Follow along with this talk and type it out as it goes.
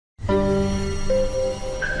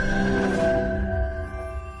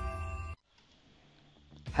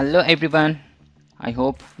Hello everyone, I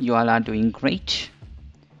hope you all are doing great.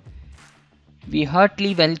 We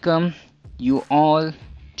heartily welcome you all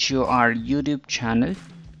to our YouTube channel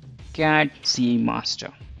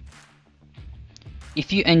cadcaemaster.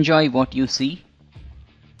 If you enjoy what you see,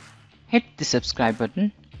 hit the subscribe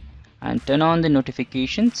button and turn on the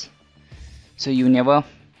notifications so you never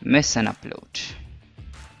miss an upload.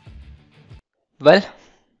 Well,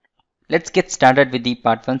 let's get started with the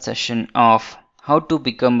part 1 session of how to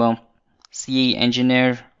become a CAE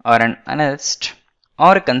engineer or an analyst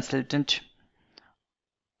or a consultant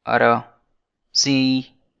or a CAE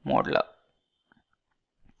modeler.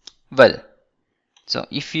 Well, so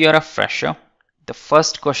if you are a fresher, the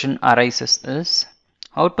first question arises is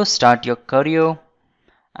how to start your career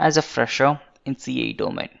as a fresher in CAE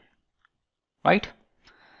domain, right?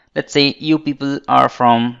 Let's say you people are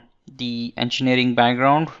from the engineering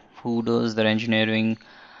background who does their engineering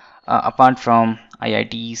apart from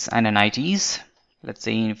IITs and NITs, let's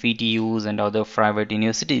say in VTUs and other private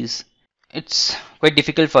universities. It's quite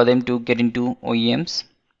difficult for them to get into OEMs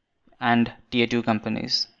and tier 2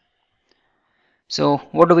 companies. So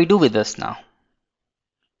what do we do with this now?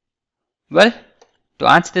 Well, to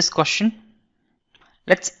answer this question,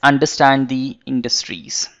 let's understand the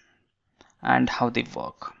industries and how they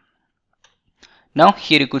work. Now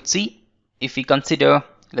here you could see, if we consider,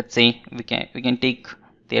 let's say we can take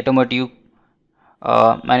the automotive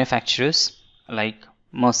manufacturers like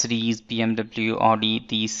Mercedes, BMW, Audi,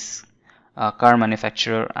 these car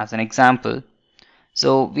manufacturer as an example.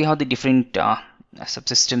 So we have the different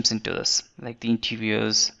subsystems into this, like the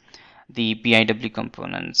interiors, the BIW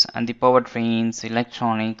components, and the powertrains,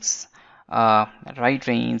 electronics,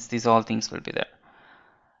 drivetrains. These all things will be there.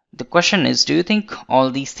 The question is, do you think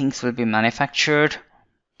all these things will be manufactured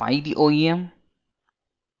by the OEM?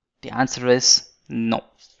 The answer is no.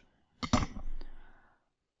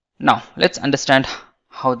 Now let's understand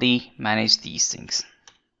how they manage these things.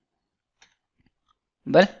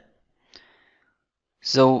 Well,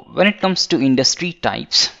 so when it comes to industry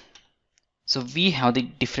types, so we have the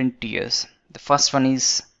different tiers. The first one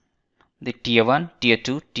is the tier 1, tier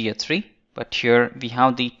 2, tier 3, but here we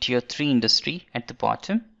have the tier 3 industry at the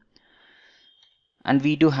bottom, and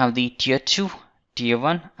we do have the tier 2, tier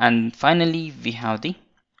 1, and finally we have the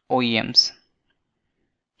OEMs.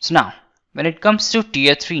 So now when it comes to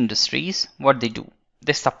tier 3 industries, what they do,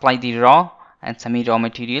 they supply the raw and semi-raw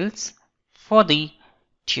materials for the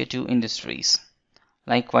tier 2 industries.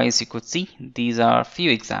 Likewise, you could see these are few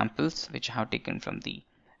examples which I have taken from the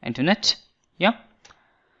internet. Yeah.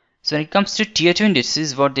 So when it comes to tier 2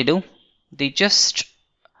 industries, what they do, they just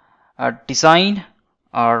design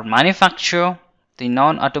or manufacture the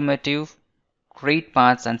non-automotive great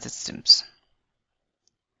parts and systems.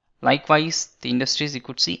 Likewise, the industries you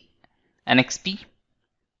could see NXP,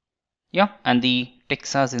 yeah, and the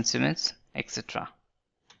Texas Instruments, etc.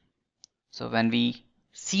 So when we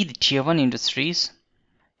see the tier 1 industries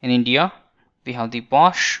in India, we have the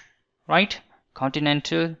Bosch, right,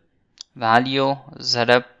 Continental, Valeo,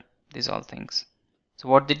 ZF, these all things. So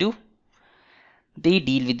what they do, they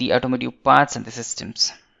deal with the automotive parts and the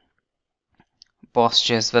systems.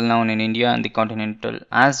 Bosch is well known in India and the Continental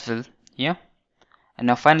as well, yeah. And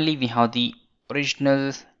now finally we have the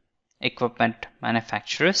original equipment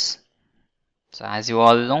manufacturers. So as you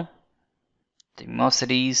all know, the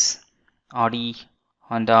Mercedes, Audi,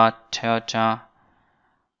 Honda, Toyota,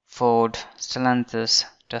 Ford, Stellantis,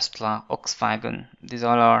 Tesla, Volkswagen, these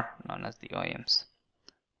all are known as the OEMs.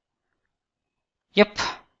 Yep,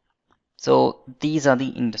 so these are the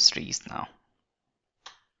industries now.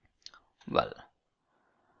 Well,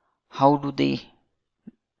 how do they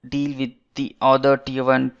deal with the other tier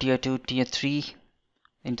 1, tier 2, tier 3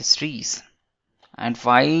 industries, and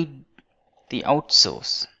why they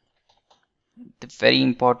outsource? The very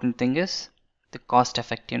important thing is the cost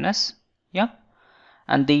effectiveness, yeah,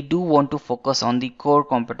 and they do want to focus on the core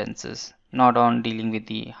competences, not on dealing with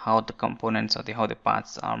the how the components or how the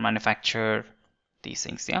parts are manufactured, these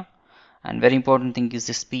things, yeah. And very important thing is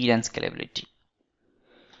the speed and scalability.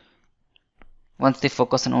 Once they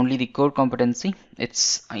focus on only the core competency,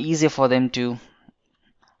 it's easier for them to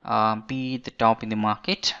be the top in the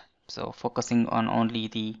market. So focusing on only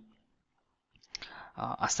the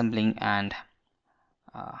assembling and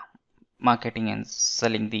marketing and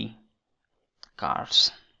selling the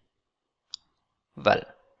cars. Well,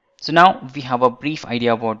 so now we have a brief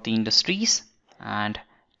idea about the industries and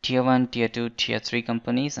tier 1, tier 2, tier 3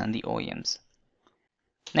 companies and the OEMs.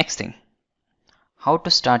 Next thing, how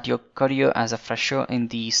to start your career as a fresher in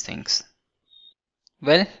these things.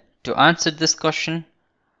 Well, to answer this question,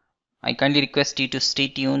 I kindly request you to stay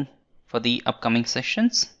tuned for the upcoming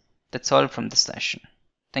sessions. That's all from this session.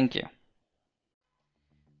 Thank you.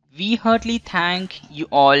 We heartily thank you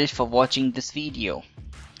all for watching this video.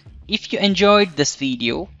 If you enjoyed this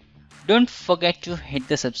video, don't forget to hit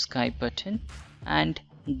the subscribe button and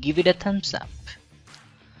give it a thumbs up.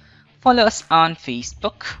 Follow us on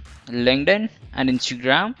Facebook, LinkedIn and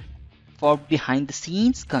Instagram for behind the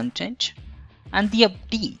scenes content and the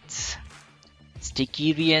updates. Stay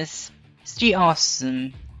curious, stay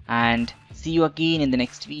awesome, and see you again in the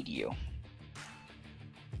next video.